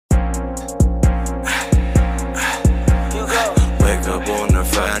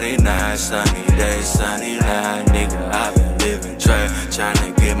night, sunny day, sunny night, nigga, I been living trap,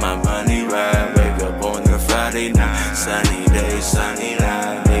 tryna get my money right. Wake up on the Friday night, sunny day, sunny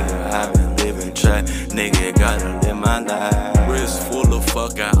night, nigga, I been living trap, nigga, gotta live my life. Wrist full of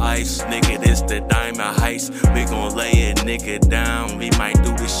fucking ice, nigga, this the diamond heist. We gon' lay a nigga down, we might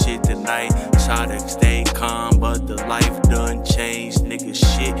do this shit tonight. Try to stay calm, but the life done changed. Nigga,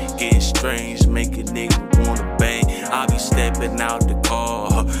 shit getting strange, make a nigga wanna bang. I be stepping out the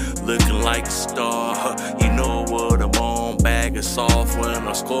car, looking like a star. You know what I'm on, bag of soft when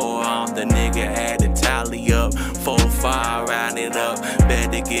I score. I'm the nigga at the tally up, 4-5, round it up.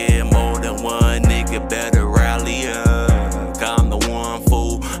 Better get more than one nigga, better rally up. I'm the one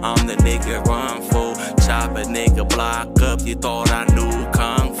fool, I'm the nigga run fool. Chop a nigga block up, you thought I knew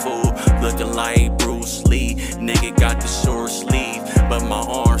Kung Fu. Looking like Bruce Lee, nigga got the short sleeve, but my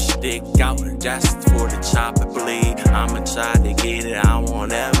arms stick out just for the chopper bleed. I'ma try to get it, I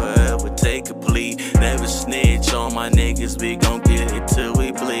won't ever take a plea. Never snitch on my niggas, we gon' get it till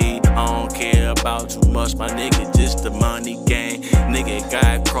we bleed. I don't care about too much, my nigga, just the money game. Nigga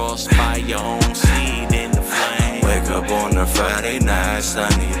got crossed by your own seed in the flame. Wake up on a Friday night,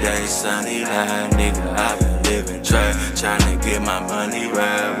 sunny day, sunny night, nigga, I been living trap, tryna get my money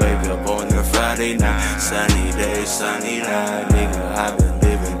right. Wake up on a Friday night, sunny day, sunny night, nigga, I been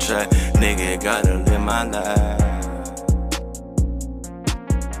living trap, nigga, gotta live my life.